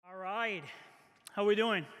right. How we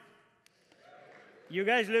doing? You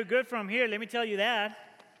guys look good from here, let me tell you that.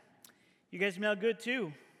 You guys smell good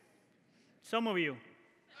too. Some of you.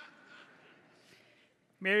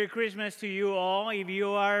 Merry Christmas to you all. If you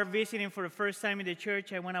are visiting for the first time in the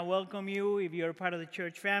church, I want to welcome you. If you're part of the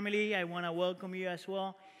church family, I want to welcome you as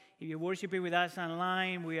well. If you're worshiping with us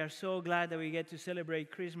online, we are so glad that we get to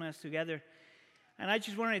celebrate Christmas together. And I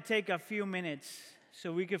just wanted to take a few minutes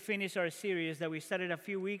so we could finish our series that we started a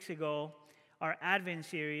few weeks ago, our Advent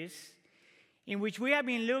series, in which we have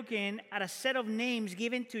been looking at a set of names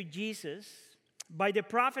given to Jesus by the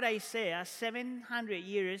prophet Isaiah 700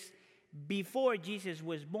 years before Jesus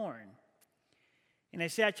was born. In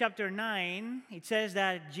Isaiah chapter 9, it says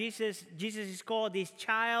that Jesus is called this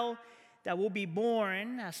child that will be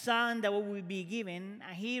born, a son that will be given,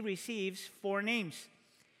 and he receives 4 names: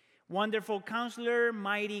 Wonderful Counselor,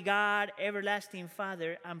 Mighty God, Everlasting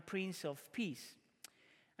Father, and Prince of Peace.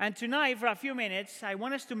 And tonight, for a few minutes, I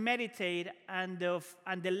want us to meditate on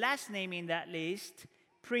the last name in that list,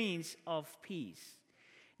 Prince of Peace.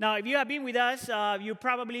 Now, if you have been with us, you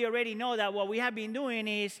probably already know that what we have been doing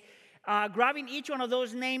is grabbing each one of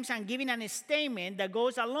those names and giving a statement that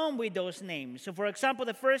goes along with those names. So, for example,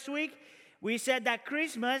 the first week, we said that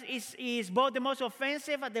Christmas is both the most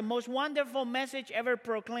offensive and the most wonderful message ever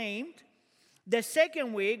proclaimed. The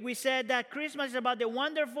second week, we said that Christmas is about the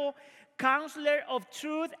wonderful Counselor of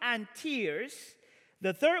truth and tears.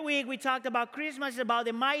 The third week, we talked about Christmas is about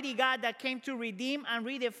the mighty God that came to redeem and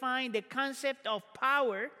redefine the concept of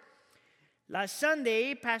power. Last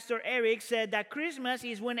Sunday, Pastor Eric said that Christmas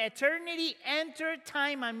is when eternity entered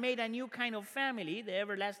time and made a new kind of family, the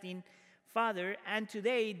everlasting Father. And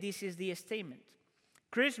today, this is the statement.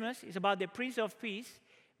 Christmas is about the Prince of Peace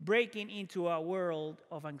breaking into a world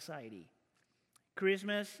of anxiety.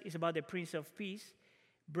 Christmas is about the Prince of Peace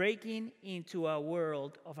breaking into a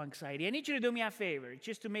world of anxiety. I need you to do me a favor,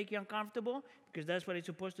 just to make you uncomfortable, because that's what it's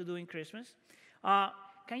supposed to do in Christmas.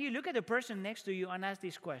 Can you look at the person next to you and ask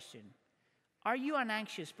this question? Are you an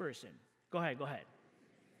anxious person? Go ahead.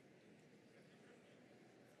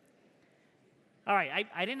 All right,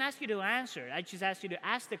 I didn't ask you to answer. I just asked you to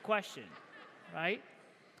ask the question, right?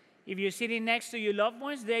 If you're sitting next to your loved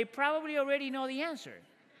ones, they probably already know the answer.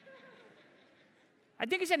 I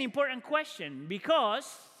think it's an important question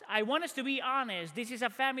because I want us to be honest. This is a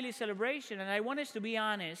family celebration, and I want us to be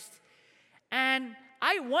honest. And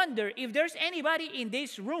I wonder if there's anybody in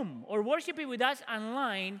this room or worshiping with us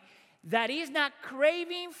online that is not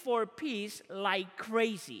craving for peace like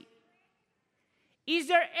crazy. Is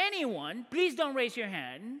there anyone, please don't raise your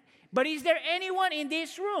hand, but is there anyone in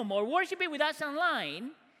this room or worshiping with us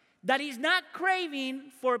online that is not craving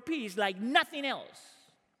for peace like nothing else?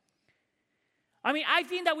 I mean, I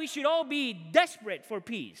think that we should all be desperate for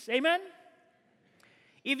peace. Amen?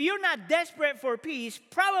 If you're not desperate for peace,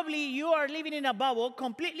 probably you are living in a bubble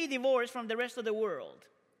completely divorced from the rest of the world.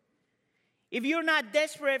 If you're not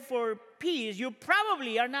desperate for peace, you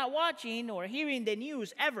probably are not watching or hearing the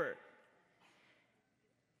news ever.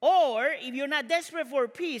 Or if you're not desperate for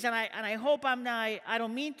peace, and I hope I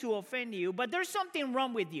don't mean to offend you, but there's something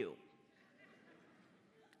wrong with you.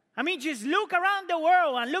 I mean, just look around the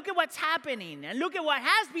world and look at what's happening and look at what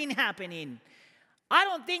has been happening. I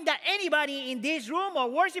don't think that anybody in this room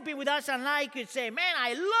or worshiping with us online could say, man,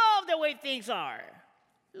 I love the way things are.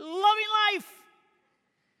 Loving life.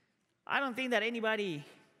 I don't think that anybody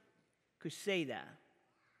could say that.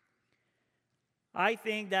 I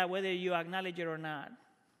think that whether you acknowledge it or not,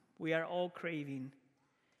 we are all craving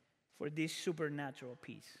for this supernatural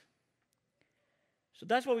peace. So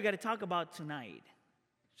that's what we got to talk about tonight.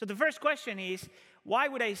 So the first question is, why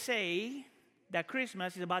would I say that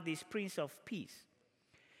Christmas is about this Prince of Peace?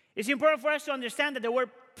 It's important for us to understand that the word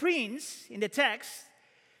prince in the text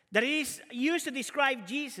that is used to describe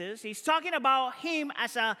Jesus is talking about him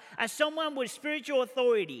as someone with spiritual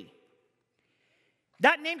authority.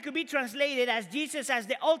 That name could be translated as Jesus as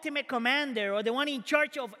the ultimate commander or the one in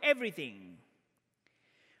charge of everything.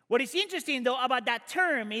 What is interesting, though, about that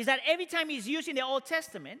term is that every time it's used in the Old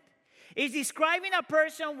Testament, it's describing a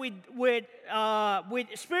person with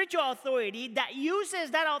spiritual authority that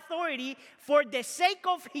uses that authority for the sake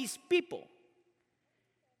of his people,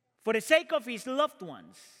 for the sake of his loved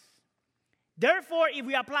ones. Therefore, if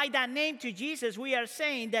we apply that name to Jesus, we are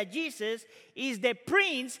saying that Jesus is the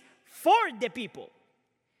prince for the people.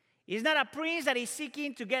 He's not a prince that is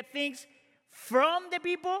seeking to get things from the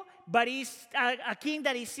people, but he's a king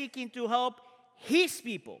that is seeking to help his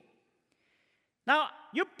people. Now,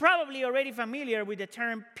 you're probably already familiar with the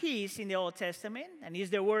term peace in the Old Testament, and it's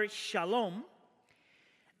the word shalom.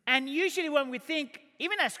 And usually when we think,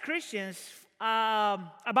 even as Christians,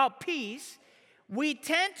 about peace, we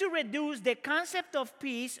tend to reduce the concept of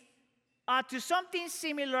peace to something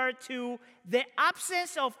similar to the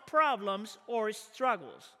absence of problems or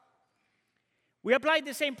struggles. We apply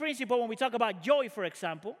the same principle when we talk about joy, for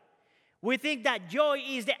example. We think that joy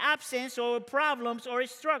is the absence of problems or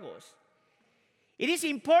struggles. It is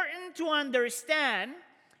important to understand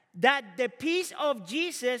that the peace of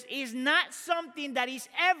Jesus is not something that is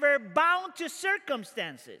ever bound to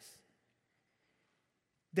circumstances.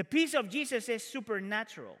 The peace of Jesus is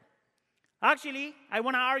supernatural. Actually, I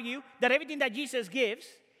want to argue that everything that Jesus gives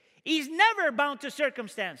is never bound to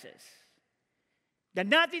circumstances. That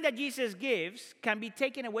nothing that Jesus gives can be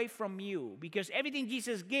taken away from you, because everything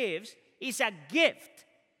Jesus gives is a gift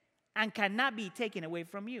and cannot be taken away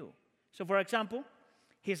from you. So, for example,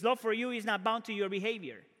 his love for you is not bound to your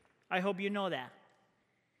behavior. I hope you know that.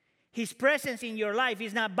 His presence in your life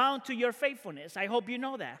is not bound to your faithfulness. I hope you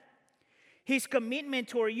know that. His commitment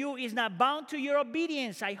toward you is not bound to your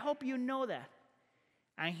obedience. I hope you know that.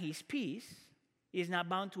 And his peace is not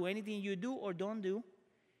bound to anything you do or don't do,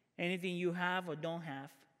 anything you have or don't have,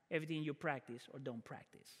 everything you practice or don't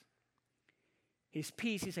practice. His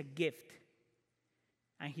peace is a gift,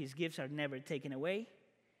 and his gifts are never taken away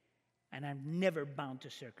and are never bound to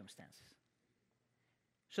circumstances.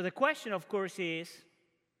 So the question, of course, is,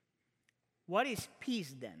 what is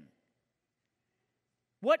peace then?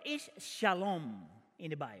 What is shalom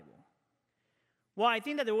in the Bible? Well, I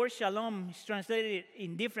think that the word shalom is translated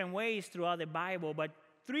in different ways throughout the Bible, but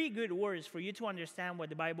three good words for you to understand what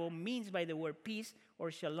the Bible means by the word peace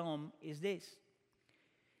or shalom is this.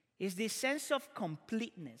 It's this sense of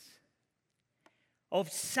completeness,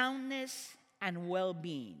 of soundness and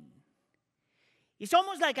well-being. It's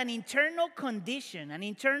almost like an internal condition, an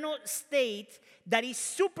internal state that is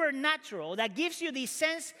supernatural, that gives you the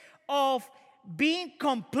sense of being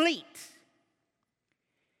complete.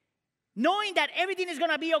 Knowing that everything is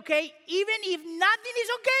going to be okay, even if nothing is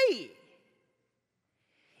okay.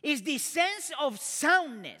 It's the sense of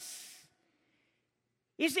soundness.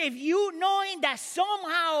 It's if you knowing that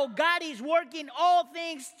somehow God is working all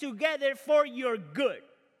things together for your good.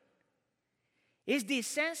 It's the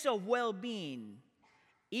sense of well-being,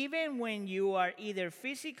 even when you are either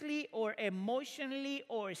physically or emotionally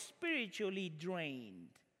or spiritually drained.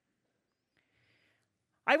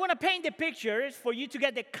 I want to paint the pictures for you to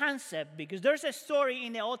get the concept, because there's a story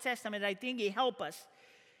in the Old Testament that I think it helps us.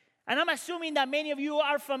 And I'm assuming that many of you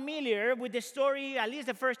are familiar with the story, at least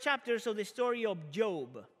the first chapters of the story of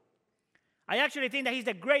Job. I actually think that he's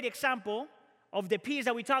a great example of the peace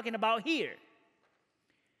that we're talking about here.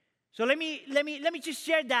 So let me just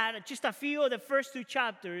share that, just a few of the first two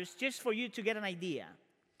chapters, just for you to get an idea.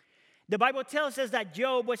 The Bible tells us that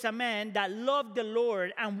Job was a man that loved the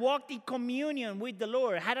Lord and walked in communion with the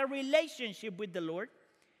Lord, had a relationship with the Lord.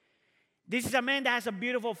 This is a man that has a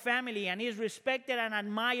beautiful family and is respected and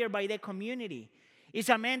admired by the community. He's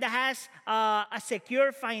a man that has a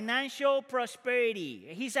secure financial prosperity.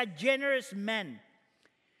 He's a generous man.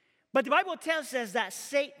 But the Bible tells us that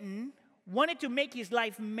Satan wanted to make his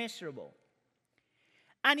life miserable.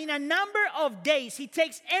 And in a number of days, he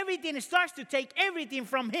takes everything, starts to take everything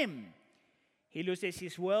from him. He loses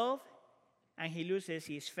his wealth and he loses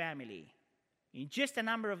his family in just a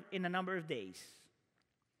number of days.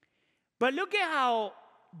 But look at how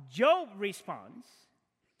Job responds,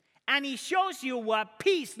 and he shows you what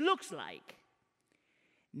peace looks like.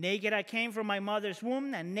 Naked I came from my mother's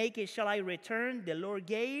womb, and naked shall I return. The Lord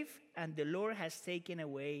gave, and the Lord has taken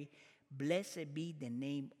away. Blessed be the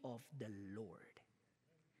name of the Lord.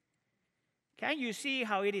 Can you see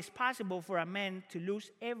how it is possible for a man to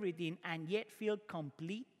lose everything and yet feel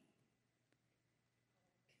complete?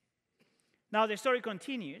 Now the story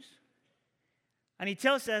continues. And he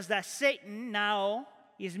tells us that Satan now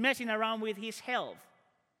is messing around with his health.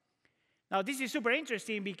 Now, this is super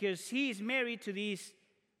interesting because he is married to this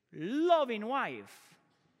loving wife.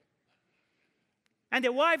 And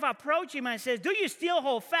the wife approaches him and says, "Do you still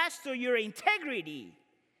hold fast to your integrity?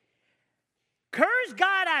 Curse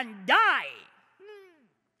God and die."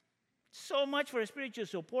 So much for spiritual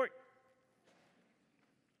support.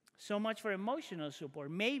 So much for emotional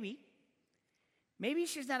support. Maybe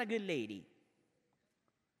she's not a good lady.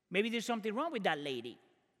 Maybe there's something wrong with that lady.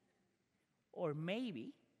 Or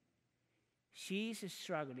maybe she's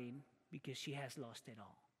struggling because she has lost it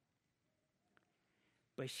all.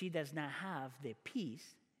 But she does not have the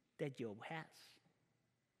peace that Job has.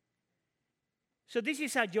 So this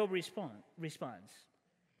is how Job responds.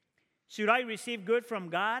 Should I receive good from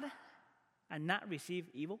God and not receive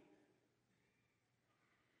evil?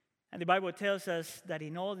 And the Bible tells us that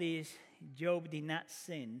in all this, Job did not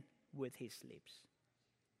sin with his lips.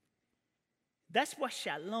 That's what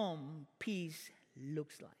shalom, peace,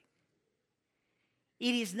 looks like.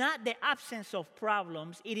 It is not the absence of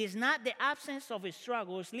problems. It is not the absence of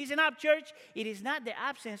struggles. Listen up, church. It is not the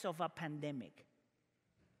absence of a pandemic.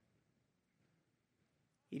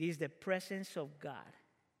 It is the presence of God.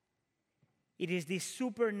 It is this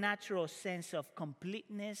supernatural sense of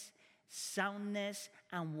completeness, soundness,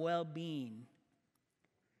 and well-being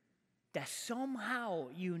that somehow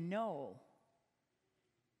you know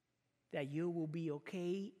that you will be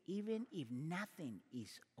okay even if nothing is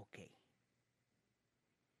okay.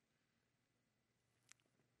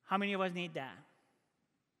 How many of us need that?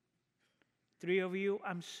 3 of you.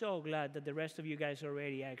 I'm so glad that the rest of you guys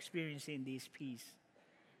already are experiencing this peace.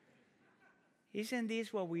 Isn't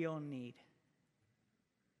this what we all need?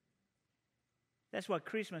 That's why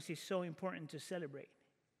Christmas is so important to celebrate.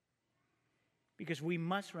 Because we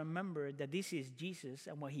must remember that this is Jesus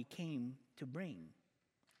and what he came to bring.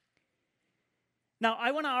 Now,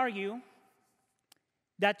 I want to argue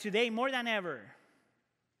that today, more than ever,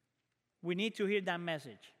 we need to hear that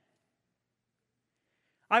message.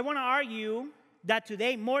 I want to argue that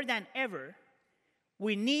today, more than ever,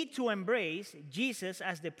 we need to embrace Jesus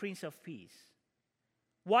as the Prince of Peace.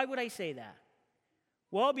 Why would I say that?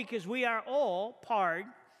 Well, because we are all part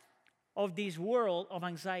of this world of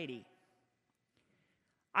anxiety.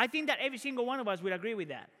 I think that every single one of us would agree with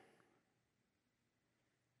that.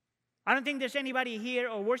 I don't think there's anybody here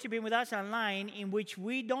or worshiping with us online in which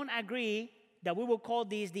we don't agree that we will call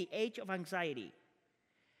this the age of anxiety.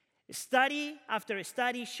 Study after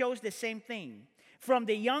study shows the same thing. From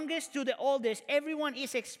the youngest to the oldest, everyone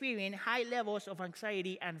is experiencing high levels of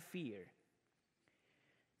anxiety and fear.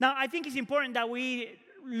 Now, I think it's important that we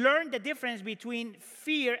learn the difference between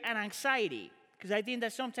fear and anxiety, because I think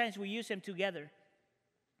that sometimes we use them together.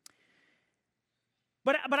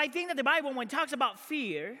 But I think that the Bible, when it talks about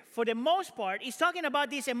fear, for the most part, is talking about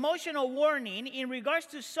this emotional warning in regards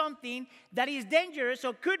to something that is dangerous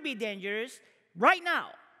or could be dangerous right now.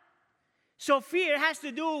 So fear has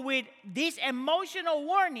to do with this emotional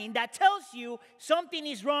warning that tells you something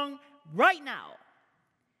is wrong right now.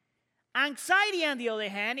 Anxiety, on the other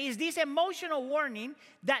hand, is this emotional warning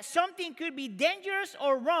that something could be dangerous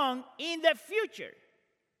or wrong in the future.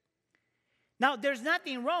 Now, there's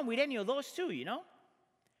nothing wrong with any of those two, you know.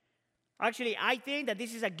 Actually, I think that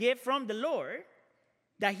this is a gift from the Lord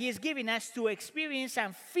that he is giving us to experience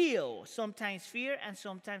and feel sometimes fear and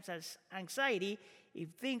sometimes as anxiety if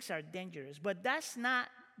things are dangerous. But that's not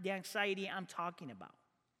the anxiety I'm talking about.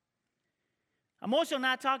 I'm also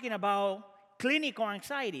not talking about clinical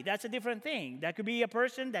anxiety. That's a different thing. That could be a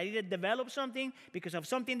person that either developed something because of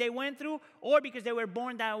something they went through or because they were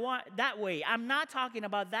born that way. I'm not talking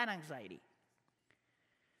about that anxiety.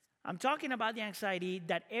 I'm talking about the anxiety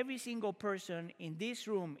that every single person in this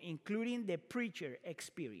room, including the preacher,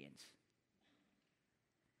 experience.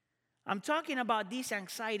 I'm talking about this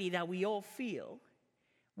anxiety that we all feel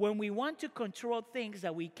when we want to control things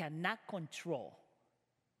that we cannot control.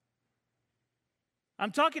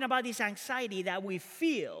 I'm talking about this anxiety that we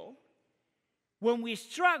feel when we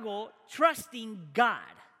struggle trusting God.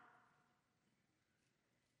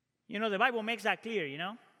 You know, the Bible makes that clear, you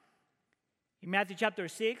know. In Matthew chapter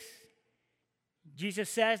 6,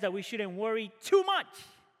 Jesus says that we shouldn't worry too much.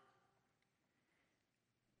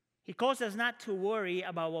 He calls us not to worry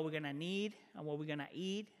about what we're going to need and what we're going to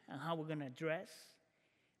eat and how we're going to dress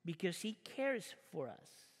because he cares for us.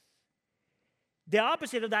 The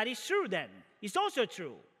opposite of that is true then. It's also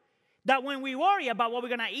true that when we worry about what we're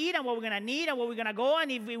going to eat and what we're going to need and where we're going to go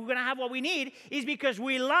and if we're going to have what we need, is because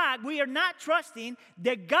we are not trusting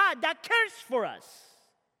the God that cares for us.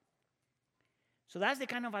 So that's the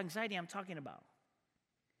kind of anxiety I'm talking about.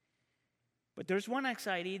 But there's one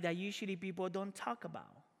anxiety that usually people don't talk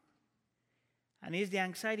about. And it's the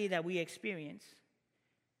anxiety that we experience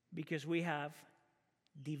because we have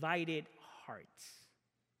divided hearts.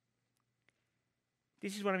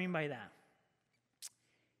 This is what I mean by that.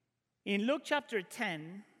 In Luke chapter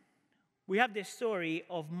 10, we have the story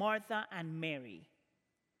of Martha and Mary.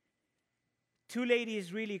 Two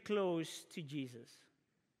ladies really close to Jesus.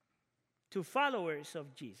 Two followers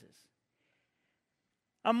of Jesus.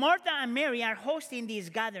 And Martha and Mary are hosting this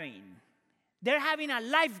gathering. They're having a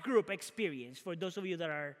life group experience for those of you that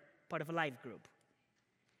are part of a life group.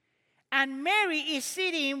 And Mary is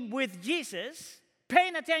sitting with Jesus,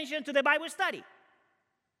 paying attention to the Bible study.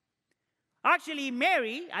 Actually,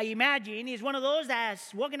 Mary, I imagine, is one of those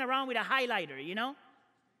that's walking around with a highlighter, you know?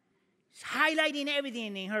 She's highlighting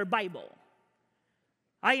everything in her Bible.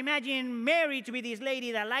 I imagine Mary to be this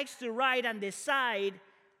lady that likes to write on the side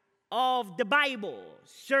of the Bible,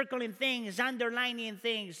 circling things, underlining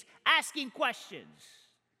things, asking questions.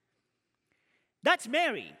 That's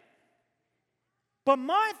Mary. But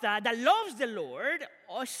Martha, that loves the Lord,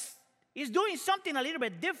 is doing something a little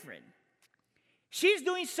bit different. She's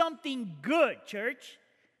doing something good, church.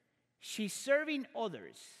 She's serving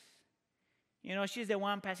others. You know, she's the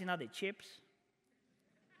one passing out the chips.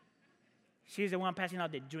 She's the one passing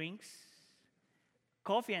out the drinks.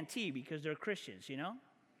 Coffee and tea, because they're Christians, you know.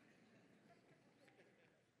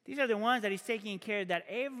 These are the ones that is taking care that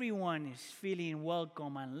everyone is feeling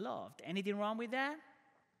welcome and loved. Anything wrong with that?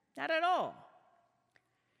 Not at all.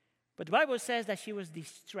 But the Bible says that she was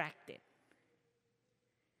distracted.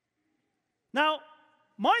 Now,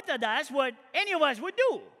 Martha does what any of us would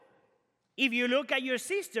do. If you look at your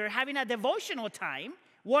sister having a devotional time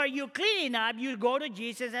where you're cleaning up, you go to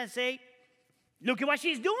Jesus and say, look at what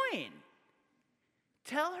she's doing.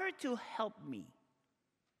 Tell her to help me.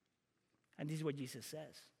 And this is what Jesus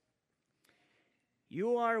says.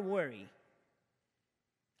 You are worried.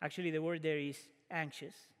 Actually, the word there is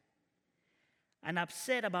anxious. And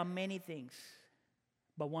upset about many things.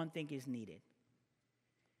 But one thing is needed.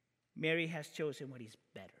 Mary has chosen what is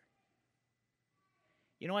better.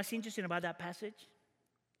 You know what's interesting about that passage?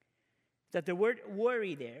 That the word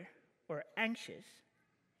worry there, or anxious,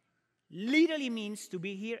 literally means to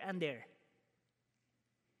be here and there.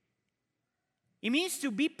 It means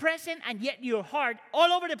to be present and yet your heart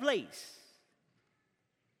all over the place.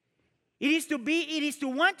 It is to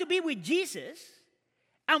want to be with Jesus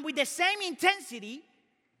and with the same intensity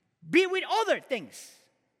be with other things.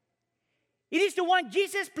 It is to want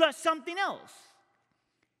Jesus plus something else.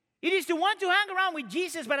 It is to want to hang around with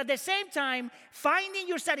Jesus, but at the same time, finding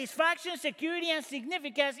your satisfaction, security, and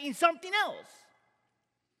significance in something else.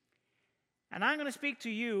 And I'm going to speak to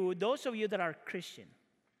you, those of you that are Christian.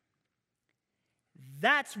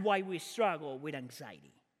 That's why we struggle with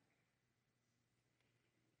anxiety.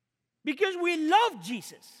 Because we love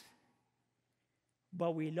Jesus,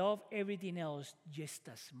 but we love everything else just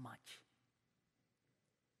as much.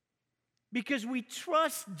 Because we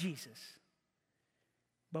trust Jesus,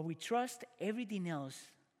 but we trust everything else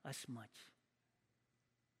as much.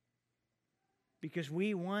 Because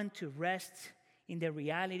we want to rest in the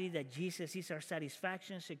reality that Jesus is our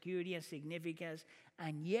satisfaction, security, and significance,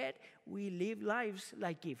 and yet we live lives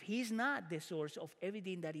like if He's not the source of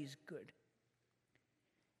everything that is good.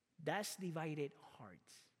 That's divided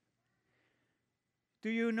hearts. Do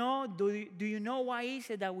you know why is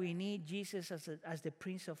it that we need Jesus as the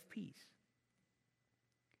Prince of Peace?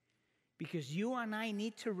 Because you and I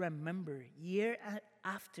need to remember year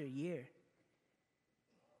after year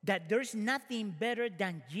that there's nothing better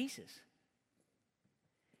than Jesus.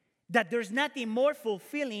 That there's nothing more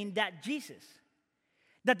fulfilling than Jesus.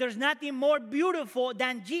 That there's nothing more beautiful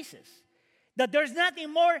than Jesus. That there's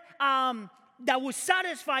nothing more that will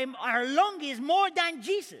satisfy our longings more than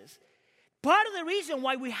Jesus. Part of the reason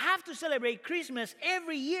why we have to celebrate Christmas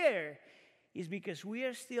every year is because we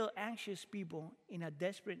are still anxious people in a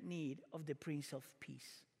desperate need of the Prince of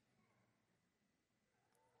Peace.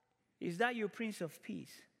 Is that your Prince of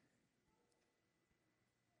Peace?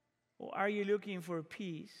 Or are you looking for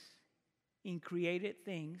peace in created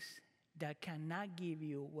things that cannot give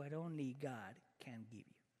you what only God can give you?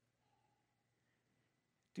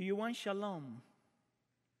 Do you want shalom?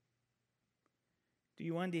 Do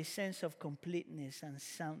you want this sense of completeness and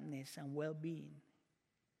soundness and well-being?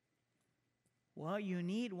 Well, you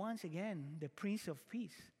need, once again, the Prince of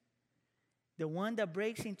Peace. The one that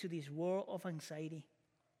breaks into this world of anxiety.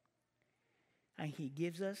 And He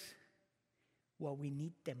gives us what we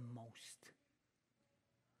need the most.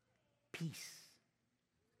 Peace.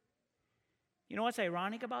 You know what's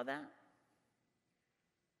ironic about that?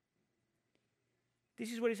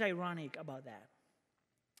 This is what is ironic about that.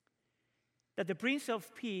 That the Prince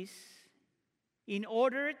of Peace, in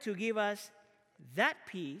order to give us that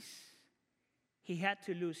peace, He had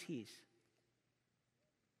to lose His.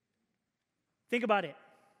 Think about it.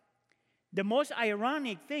 The most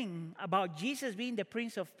ironic thing about Jesus being the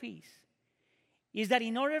Prince of Peace is that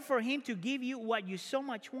in order for Him to give you what you so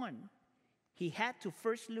much want, He had to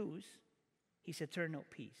first lose His eternal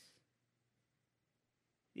peace.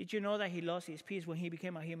 Did you know that He lost His peace when He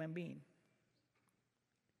became a human being?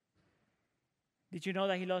 Did you know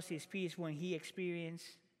that He lost His peace when He experienced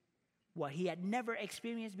what He had never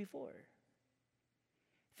experienced before?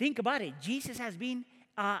 Think about it. Jesus has been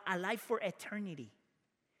alive for eternity.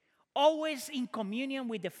 Always in communion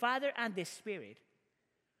with the Father and the Spirit.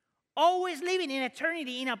 Always living in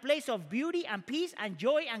eternity in a place of beauty and peace and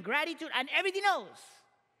joy and gratitude and everything else.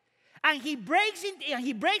 And he breaks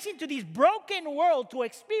into this broken world to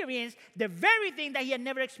experience the very thing that he had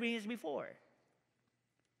never experienced before.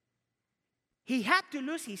 He had to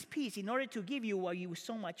lose his peace in order to give you what you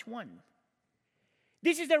so much want.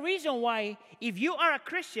 This is the reason why, if you are a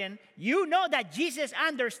Christian, you know that Jesus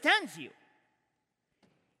understands you.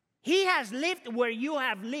 He has lived where you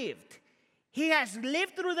have lived. He has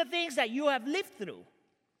lived through the things that you have lived through.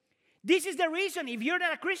 This is the reason, if you're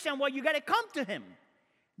not a Christian, well, you got to come to him.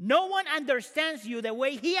 No one understands you the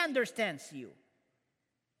way he understands you.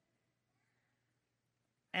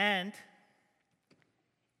 And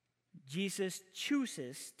Jesus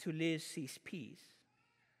chooses to lose his peace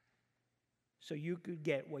so you could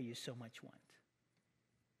get what you so much want.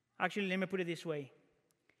 Actually, let me put it this way.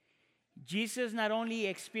 Jesus not only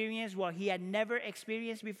experienced what he had never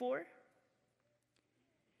experienced before,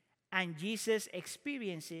 and Jesus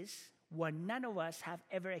experiences what none of us have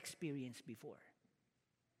ever experienced before.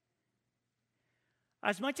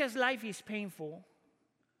 As much as life is painful,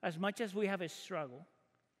 as much as we have a struggle,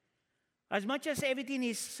 as much as everything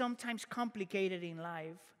is sometimes complicated in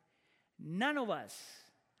life, none of us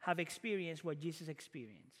have experienced what Jesus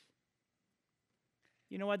experienced.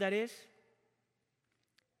 You know what that is?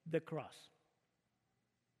 The cross.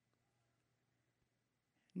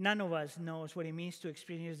 None of us knows what it means to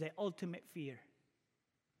experience the ultimate fear.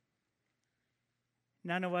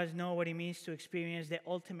 None of us know what it means to experience the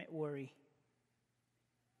ultimate worry.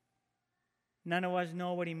 None of us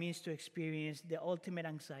know what it means to experience the ultimate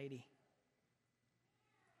anxiety.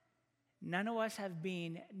 None of us have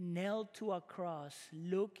been nailed to a cross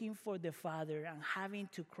looking for the Father and having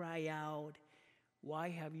to cry out, "Why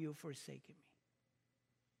have you forsaken me?"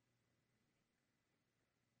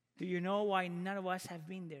 Do you know why none of us have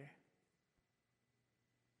been there?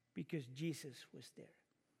 Because Jesus was there.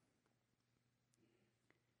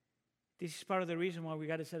 This is part of the reason why we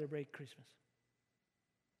got to celebrate Christmas.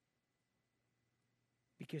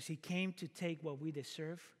 Because he came to take what we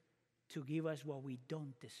deserve to give us what we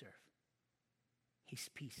don't deserve. His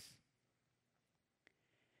peace.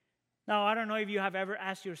 Now, I don't know if you have ever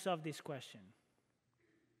asked yourself this question.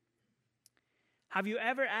 Have you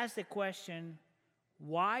ever asked the question,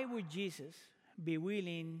 why would Jesus be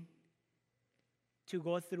willing to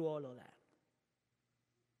go through all of that?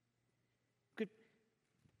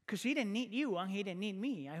 Because he didn't need you and he didn't need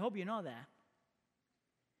me. I hope you know that.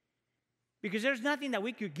 Because there's nothing that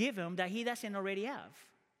we could give him that he doesn't already have.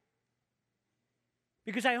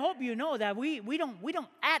 Because I hope you know that we don't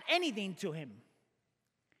add anything to him.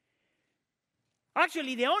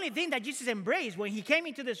 Actually, the only thing that Jesus embraced when he came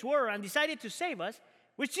into this world and decided to save us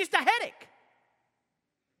was just a headache.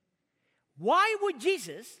 Why would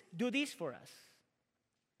Jesus do this for us?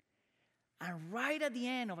 And right at the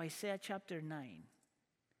end of Isaiah chapter 9,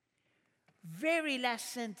 very last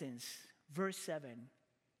sentence, verse 7,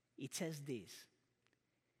 it says this,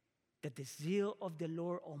 that the zeal of the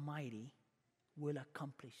Lord Almighty will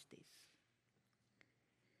accomplish this.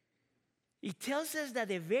 It tells us that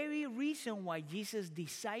the very reason why Jesus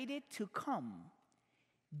decided to come,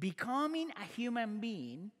 becoming a human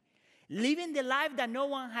being, living the life that no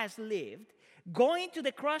one has lived, going to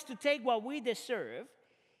the cross to take what we deserve,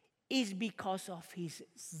 is because of his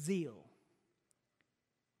zeal.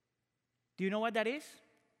 Do you know what that is?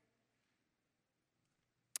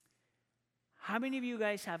 How many of you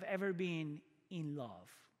guys have ever been in love?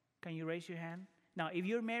 Can you raise your hand? Now, if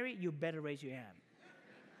you're married, you better raise your hand.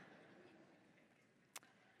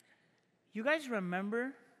 You guys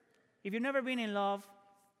remember? If you've never been in love,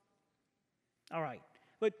 all right.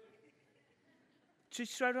 But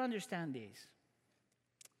just try to understand this.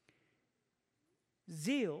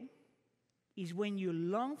 Zeal is when you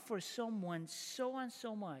long for someone so and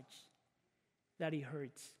so much that it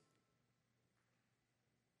hurts.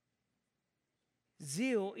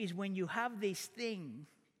 Zeal is when you have this thing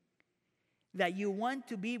that you want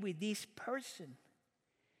to be with this person,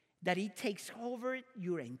 that it takes over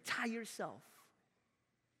your entire self.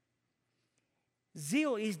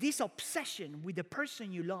 Zeal is this obsession with the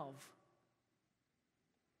person you love.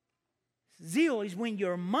 Zeal is when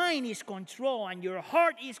your mind is controlled and your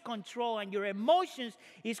heart is controlled and your emotions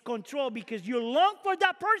is controlled because you long for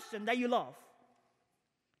that person that you love.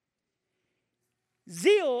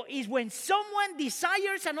 Zeal is when someone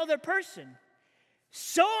desires another person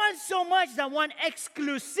so and so much that want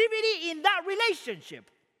exclusivity in that relationship.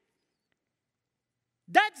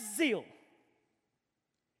 That's zeal.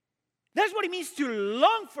 That's what it means to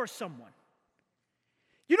long for someone.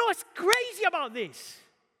 You know what's crazy about this?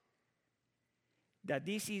 That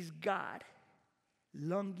this is God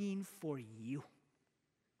longing for you.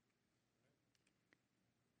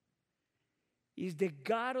 is the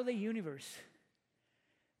God of the universe,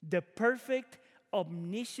 the perfect,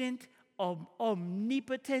 omniscient,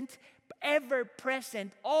 omnipotent,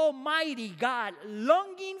 ever-present, almighty God,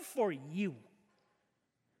 longing for you.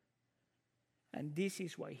 And this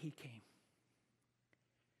is why he came.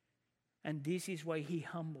 And this is why he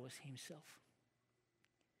humbles himself.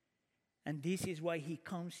 And this is why he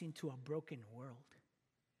comes into a broken world.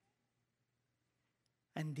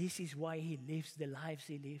 And this is why he lives the lives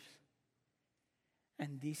he lives.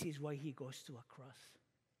 And this is why he goes to a cross.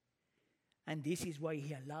 And this is why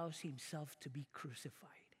he allows himself to be crucified.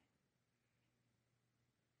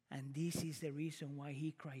 And this is the reason why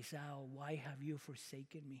he cries out, "Why have you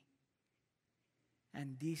forsaken me?"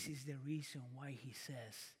 And this is the reason why he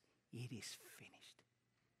says, "It is finished."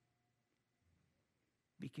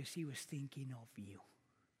 Because he was thinking of you.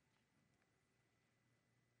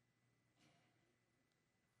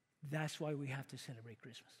 That's why we have to celebrate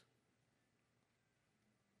Christmas.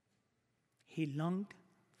 He longed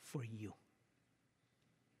for you.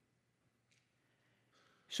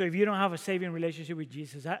 So if you don't have a saving relationship with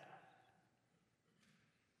Jesus,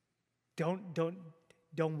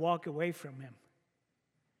 don't walk away from him.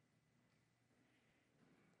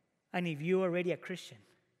 And if you're already a Christian,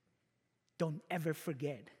 don't ever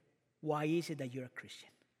forget why is it that you're a Christian.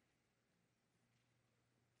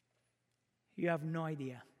 You have no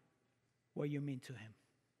idea what you mean to him.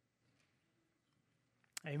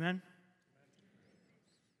 Amen?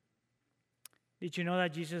 Did you know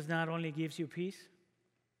that Jesus not only gives you peace?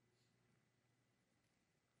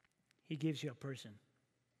 He gives you a person.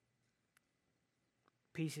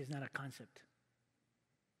 Peace is not a concept.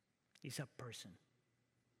 It's a person.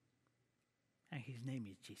 And his name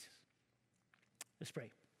is Jesus. Let's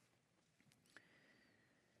pray.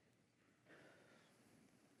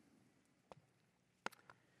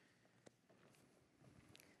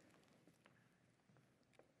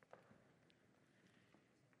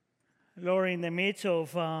 Lord, in the midst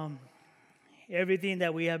of everything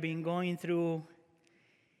that we have been going through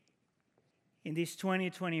in this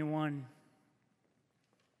 2021,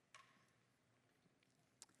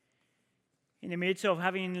 in the midst of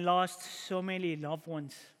having lost so many loved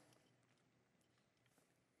ones,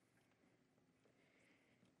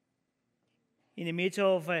 in the midst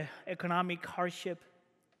of economic hardship,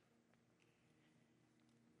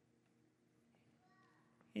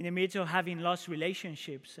 in the midst of having lost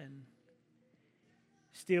relationships and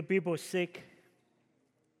still people sick,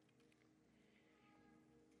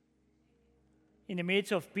 in the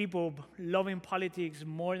midst of people loving politics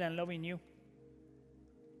more than loving you,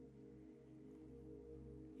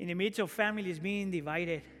 in the midst of families being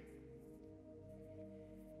divided,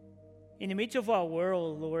 in the midst of our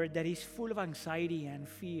world, Lord, that is full of anxiety and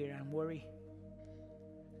fear and worry.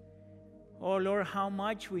 Oh, Lord, how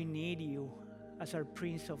much we need you as our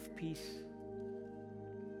Prince of Peace.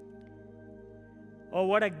 Oh,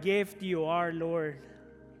 what a gift you are, Lord,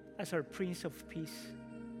 as our Prince of Peace.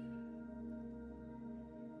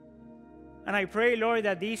 And I pray, Lord,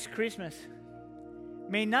 that this Christmas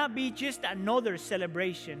may not be just another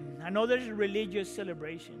celebration, another religious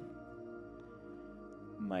celebration.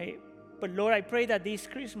 But Lord, I pray that this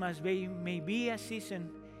Christmas may be a season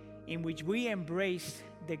in which we embrace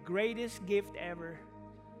the greatest gift ever,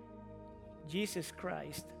 Jesus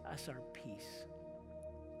Christ as our peace.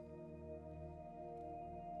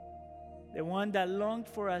 The one that longed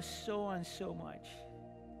for us so and so much,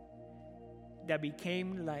 that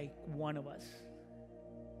became like one of us.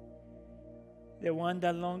 The one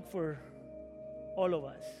that longed for all of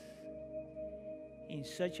us in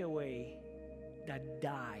such a way that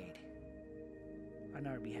died on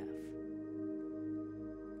our behalf.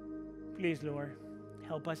 Please, Lord,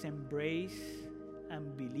 help us embrace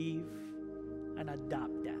and believe and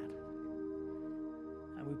adopt that.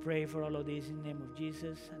 And we pray for all of this in the name of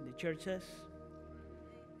Jesus. And the church says,